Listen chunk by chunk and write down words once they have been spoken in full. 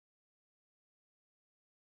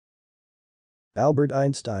Albert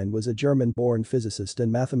Einstein was a German-born physicist and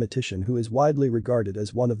mathematician who is widely regarded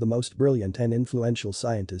as one of the most brilliant and influential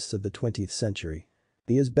scientists of the 20th century.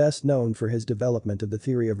 He is best known for his development of the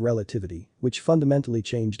theory of relativity, which fundamentally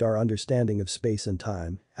changed our understanding of space and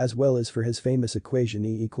time, as well as for his famous equation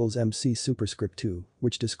E equals mc superscript 2,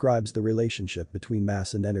 which describes the relationship between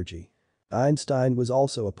mass and energy. Einstein was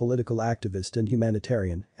also a political activist and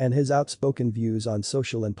humanitarian, and his outspoken views on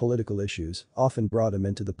social and political issues often brought him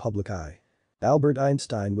into the public eye. Albert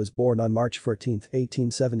Einstein was born on March 14,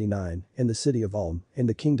 1879, in the city of Ulm, in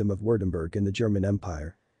the Kingdom of Württemberg in the German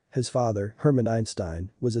Empire. His father, Hermann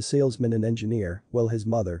Einstein, was a salesman and engineer, while his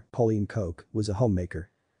mother, Pauline Koch, was a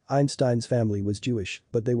homemaker. Einstein's family was Jewish,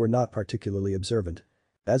 but they were not particularly observant.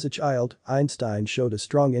 As a child, Einstein showed a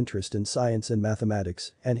strong interest in science and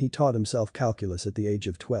mathematics, and he taught himself calculus at the age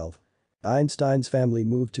of 12. Einstein's family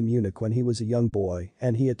moved to Munich when he was a young boy,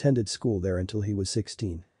 and he attended school there until he was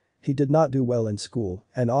 16. He did not do well in school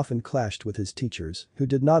and often clashed with his teachers, who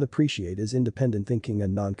did not appreciate his independent thinking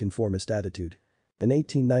and nonconformist attitude. In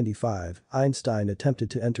 1895, Einstein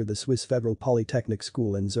attempted to enter the Swiss Federal Polytechnic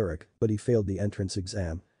School in Zurich, but he failed the entrance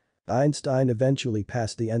exam. Einstein eventually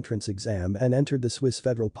passed the entrance exam and entered the Swiss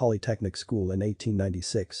Federal Polytechnic School in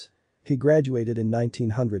 1896. He graduated in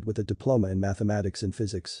 1900 with a diploma in mathematics and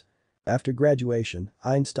physics. After graduation,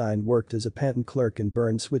 Einstein worked as a patent clerk in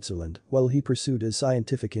Bern, Switzerland, while he pursued his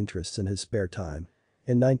scientific interests in his spare time.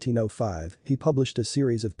 In 1905, he published a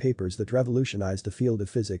series of papers that revolutionized the field of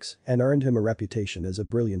physics and earned him a reputation as a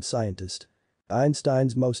brilliant scientist.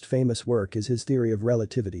 Einstein's most famous work is his theory of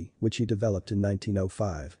relativity, which he developed in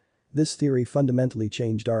 1905. This theory fundamentally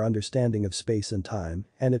changed our understanding of space and time,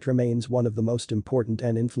 and it remains one of the most important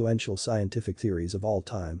and influential scientific theories of all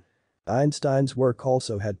time. Einstein's work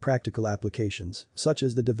also had practical applications, such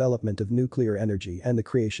as the development of nuclear energy and the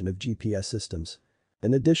creation of GPS systems.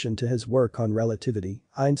 In addition to his work on relativity,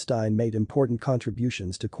 Einstein made important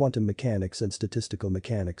contributions to quantum mechanics and statistical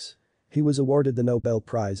mechanics. He was awarded the Nobel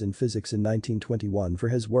Prize in Physics in 1921 for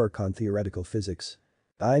his work on theoretical physics.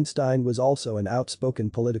 Einstein was also an outspoken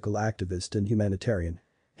political activist and humanitarian.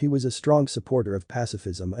 He was a strong supporter of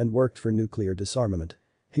pacifism and worked for nuclear disarmament.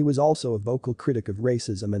 He was also a vocal critic of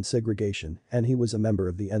racism and segregation, and he was a member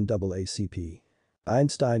of the NAACP.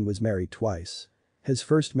 Einstein was married twice. His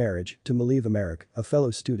first marriage, to Malieve Merrick, a fellow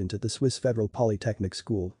student at the Swiss Federal Polytechnic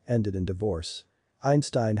School, ended in divorce.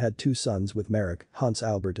 Einstein had two sons with Merrick, Hans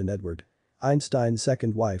Albert and Edward. Einstein's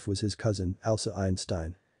second wife was his cousin, Elsa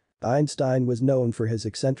Einstein. Einstein was known for his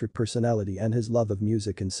eccentric personality and his love of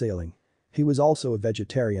music and sailing. He was also a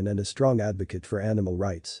vegetarian and a strong advocate for animal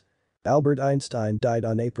rights. Albert Einstein died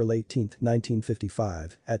on April 18,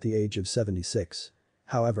 1955, at the age of 76.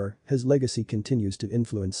 However, his legacy continues to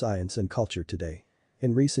influence science and culture today.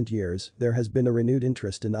 In recent years, there has been a renewed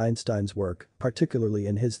interest in Einstein's work, particularly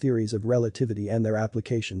in his theories of relativity and their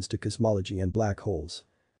applications to cosmology and black holes.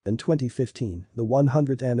 In 2015, the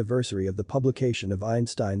 100th anniversary of the publication of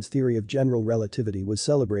Einstein's theory of general relativity was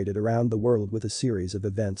celebrated around the world with a series of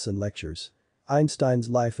events and lectures. Einstein's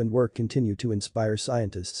life and work continue to inspire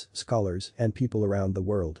scientists, scholars, and people around the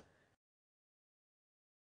world.